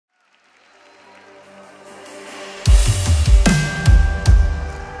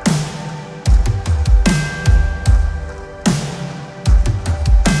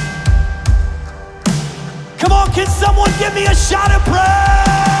give me a shot of praise.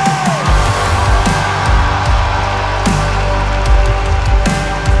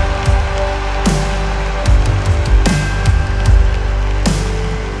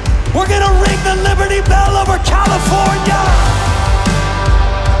 We're gonna ring the Liberty Bell over California.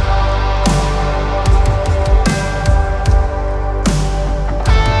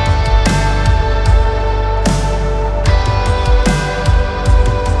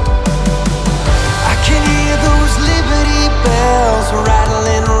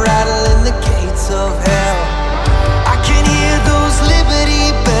 Rattling, rattling the gates of hell. I can hear those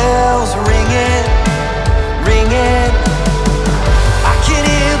Liberty bells ringing, ringing. I can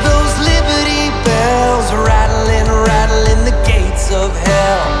hear those Liberty bells rattling, rattling the gates of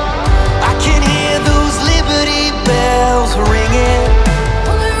hell. I can hear those Liberty bells ringing,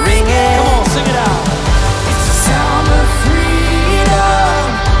 ringing. Come on, sing it out. It's the sound of freedom.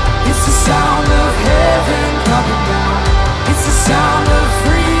 It's the sound of heaven coming down. It's the sound of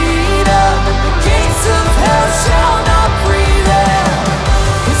freedom, and the gates of hell shall not prevail.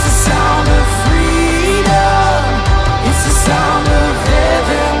 It's the sound of freedom. It's the sound of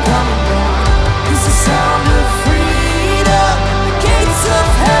heaven coming down. It's the sound of freedom, and the gates of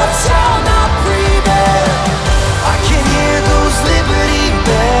hell shall not prevail. I can hear those Liberty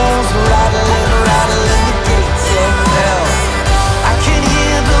bells rattling, rattling the gates of hell. I can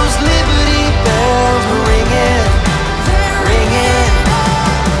hear those Liberty bells ringing, ringing.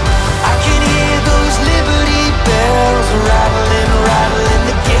 I can hear those Liberty bells rattling, rattling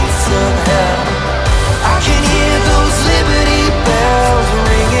the gates of hell. I can hear those Liberty bells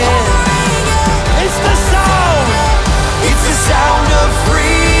ringing. It's the sound. It's the sound of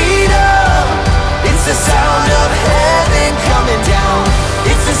freedom. It's the sound of heaven coming down.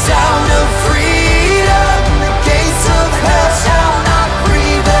 It's the sound of freedom. The gates of hell shall not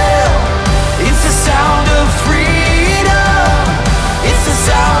prevail. It's the sound of freedom. It's the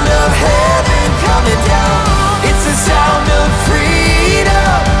sound of heaven coming down. It's the sound of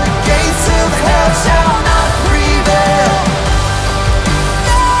freedom. The gates of hell shall not prevail.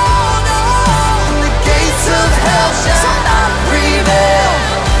 No, no. The gates of hell shall not prevail.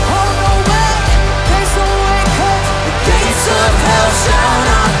 Oh, no way. There's no way, 'cause the gates of hell shall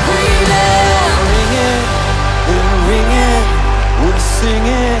not prevail. Ringing, they're ringing. We're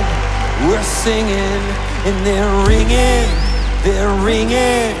singing, we're singing, and they're ringing. They're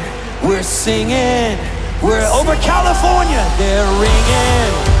ringing, we're singing, we're Over California. they're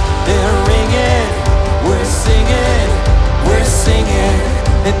ringing, we're singing,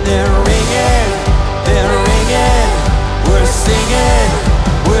 and they're ringing, we're singing.